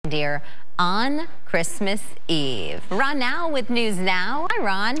reindeer on Christmas Eve. Ron now with News Now. Hi,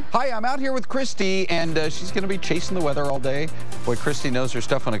 Ron. Hi, I'm out here with Christy, and she's going to be chasing the weather all day. Boy, Christy knows her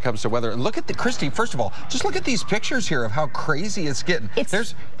stuff when it comes to weather. And look at Christy, first of all, just look at these pictures here of how crazy it's getting.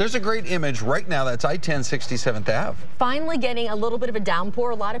 There's a great image right now. That's I-10 67th Ave. Finally getting a little bit of a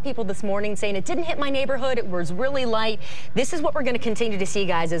downpour. A lot of people this morning saying it didn't hit my neighborhood. It was really light. This is what we're going to continue to see,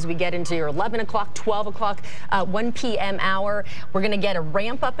 guys, as we get into your 11 o'clock, 12 o'clock, 1 p.m. hour. We're going to get a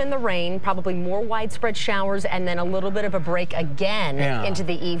ramp up in the rain, probably more widespread showers, and then a little bit of a break again into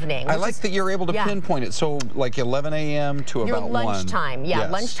the evening. I like that you're able to pinpoint it. So like 11 a.m. to about 1. Lunchtime. Yeah,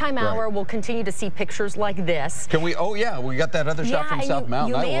 yes, lunchtime hour. We'll continue to see pictures like this. Can we? Oh, yeah. We got that other shot from South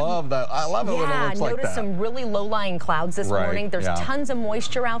Mountain. I love that. I love it when it looks like that. Noticed some really low-lying clouds this morning. There's tons of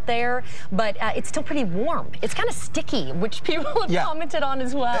moisture out there, but it's still pretty warm. It's kind of sticky, which people have commented on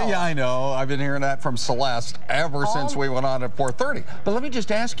as well. Yeah, I know. I've been hearing that from Celeste ever since we went on at 4:30. But let me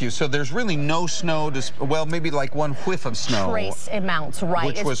just ask you, so there's really no snow, well, maybe like one whiff of snow. Trace amounts, right.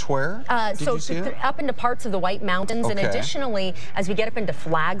 Which was where? So up into parts of the White Mountains, and additionally, as we get up into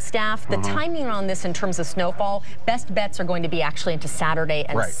Flagstaff, the timing on this in terms of snowfall, best bets are going to be actually into Saturday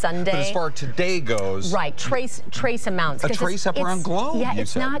and Sunday. But as far as today goes, trace amounts. A trace up around Globe. Yeah,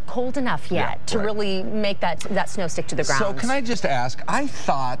 it's not cold enough yet to really make that snow stick to the ground. So can I just ask? I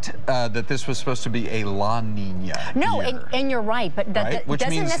thought that this was supposed to be a La Nina. No, and you're right, but that which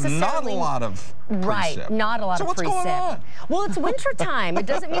doesn't means necessarily not a lot of precip. Not a lot of precip. So what's going on? Well, it's winter time. It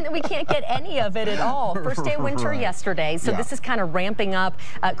doesn't mean that we can't get any of it at all. First day of winter yesterday, so this is kind of ramping up.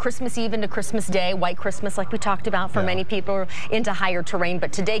 Christmas Eve into Christmas Day, white Christmas like we talked about for many people into higher terrain.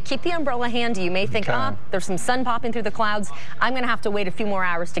 But today, keep the umbrella handy. You may think, there's some sun popping through the clouds. I'm going to have to wait a few more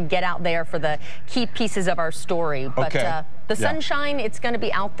hours to get out there for the key pieces of our story. But the sunshine, it's going to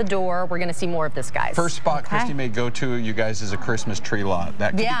be out the door. We're going to see more of this, guys. First spot Christy may go to, you guys, is a Christmas tree lot.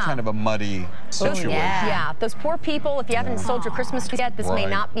 That could be kind of a muddy situation. Yeah, those poor people, if you haven't sold your Christmas tree yet, this may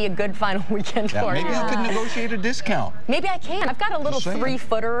not be a good final weekend for you. Maybe you can negotiate a discount. Maybe I can. I've got a little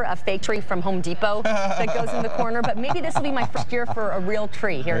 3-footer, a fake tree from Home Depot that goes in the corner, but maybe this will be my first year for a real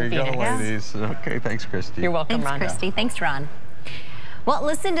tree here in Phoenix. There you go, ladies. Okay, thanks, Christy. You're welcome, Ron. Thanks, Christy. Thanks, Ron. Well,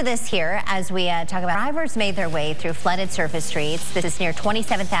 listen to this here as we talk about drivers made their way through flooded surface streets. This is near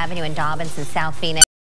 27th Avenue in Dobbins in South Phoenix.